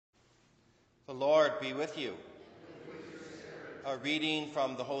The Lord be with you. A reading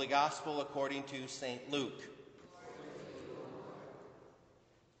from the Holy Gospel according to St. Luke.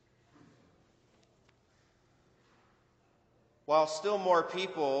 While still more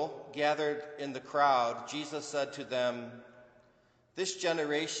people gathered in the crowd, Jesus said to them, "This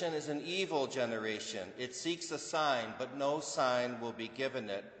generation is an evil generation. It seeks a sign, but no sign will be given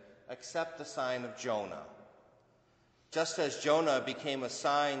it except the sign of Jonah. Just as Jonah became a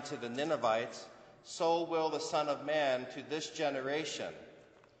sign to the Ninevites, so will the Son of Man to this generation.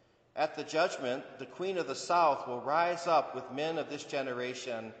 At the judgment, the Queen of the South will rise up with men of this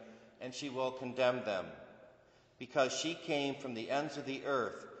generation, and she will condemn them, because she came from the ends of the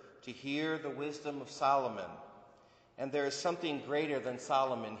earth to hear the wisdom of Solomon. And there is something greater than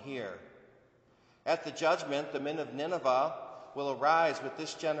Solomon here. At the judgment, the men of Nineveh will arise with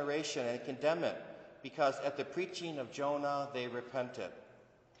this generation and condemn it, because at the preaching of Jonah they repented.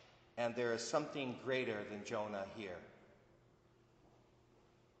 And there is something greater than Jonah here."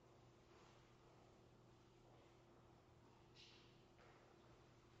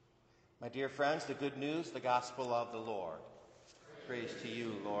 My dear friends, the good news, the gospel of the Lord. Praise to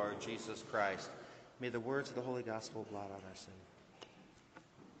you, Lord Jesus Christ. May the words of the Holy Gospel blot out our sin.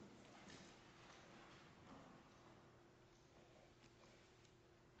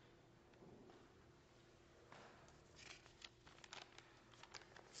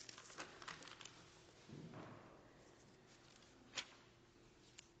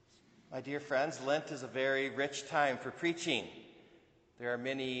 My dear friends, Lent is a very rich time for preaching. There are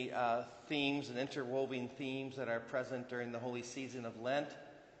many themes and interwoven themes that are present during the holy season of Lent.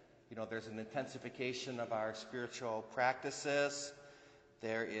 There's an intensification of our spiritual practices.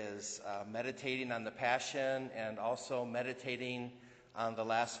 There is meditating on the Passion and also meditating on the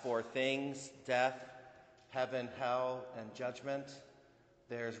last four things: death, heaven, hell, and judgment.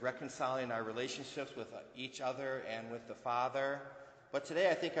 There's reconciling our relationships with each other and with the Father. But today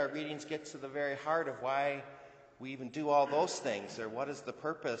I think our readings get to the very heart of why we even do all those things, or what is the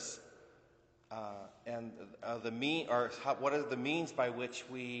purpose what are the means by which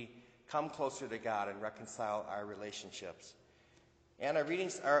we come closer to God and reconcile our relationships. And our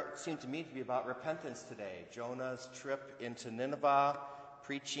readings seem to me to be about repentance today. Jonah's trip into Nineveh,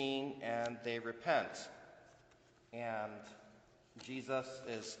 preaching, and they repent. And Jesus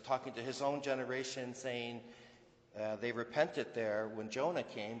is talking to his own generation, saying, they repented there when Jonah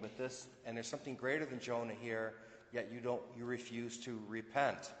came, and there's something greater than Jonah here, yet you refuse to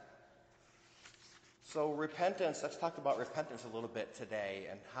repent. So repentance, let's talk about repentance a little bit today,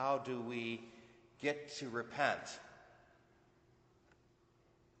 and how do we get to repent?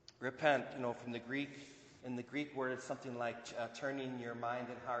 Repent, from the Greek, in the Greek word, it's something like turning your mind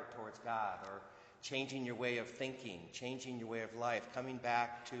and heart towards God, or changing your way of thinking, changing your way of life, coming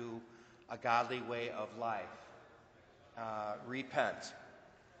back to a godly way of life. Repent.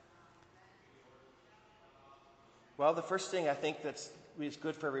 Well, the first thing I think that's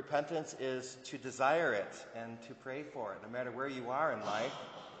good for repentance is to desire it and to pray for it, no matter where you are in life,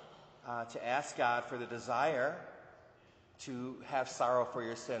 to ask God for the desire to have sorrow for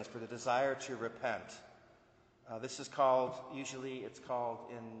your sins, for the desire to repent. This is called, usually it's called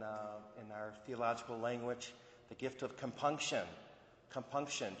in our theological language, the gift of compunction.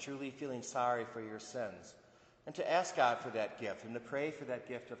 Compunction, truly feeling sorry for your sins. And to ask God for that gift, and to pray for that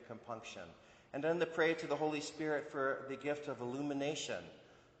gift of compunction. And then to pray to the Holy Spirit for the gift of illumination,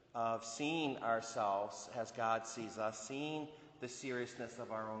 of seeing ourselves as God sees us, seeing the seriousness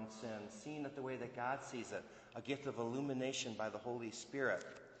of our own sins, seeing it the way that God sees it, a gift of illumination by the Holy Spirit.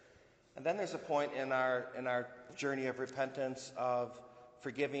 And then there's a point in our journey of repentance of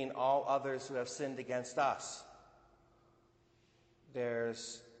forgiving all others who have sinned against us.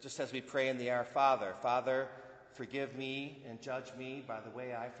 There's, just as we pray in the Our Father, Father, forgive me and judge me by the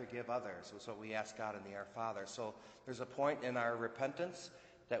way I forgive others. That's what we ask God in the Our Father. So there's a point in our repentance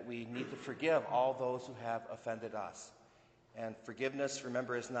that we need to forgive all those who have offended us. And forgiveness,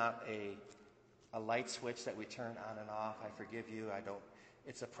 remember, is not a light switch that we turn on and off. I forgive you, I don't.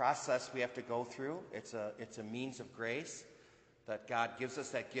 It's a process we have to go through. It's a means of grace that God gives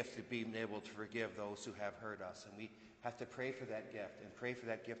us, that gift of being able to forgive those who have hurt us. And we have to pray for that gift and pray for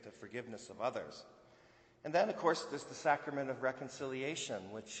that gift of forgiveness of others. And then, of course, there's the sacrament of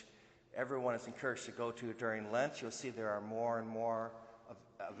reconciliation, which everyone is encouraged to go to during Lent. You'll see there are more and more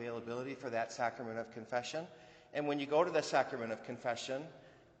availability for that sacrament of confession. And when you go to the sacrament of confession,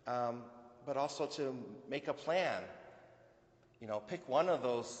 but also to make a plan. Pick one of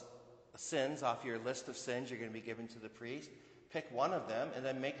those sins off your list of sins you're going to be given to the priest. Pick one of them and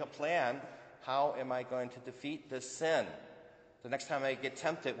then make a plan. How am I going to defeat this sin? The next time I get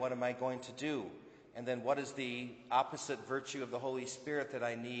tempted, what am I going to do? And then what is the opposite virtue of the Holy Spirit that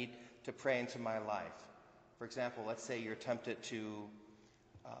I need to pray into my life? For example, let's say you're tempted to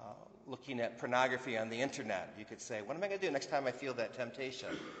looking at pornography on the internet. You could say, what am I going to do next time I feel that temptation?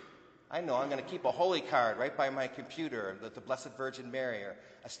 I know I'm going to keep a holy card right by my computer with the Blessed Virgin Mary or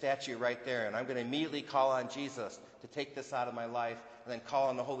a statue right there, and I'm going to immediately call on Jesus to take this out of my life, and then call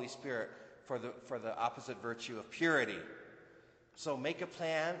on the Holy Spirit for the opposite virtue of purity. So make a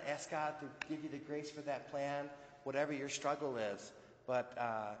plan. Ask God to give you the grace for that plan, whatever your struggle is. But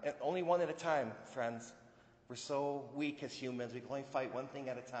only one at a time, friends. We're so weak as humans. We can only fight one thing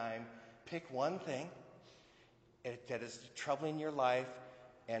at a time. Pick one thing that is troubling your life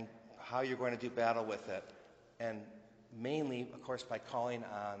and how you're going to do battle with it. And mainly, of course, by calling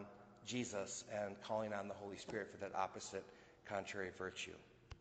on Jesus and calling on the Holy Spirit for that opposite, contrary virtue.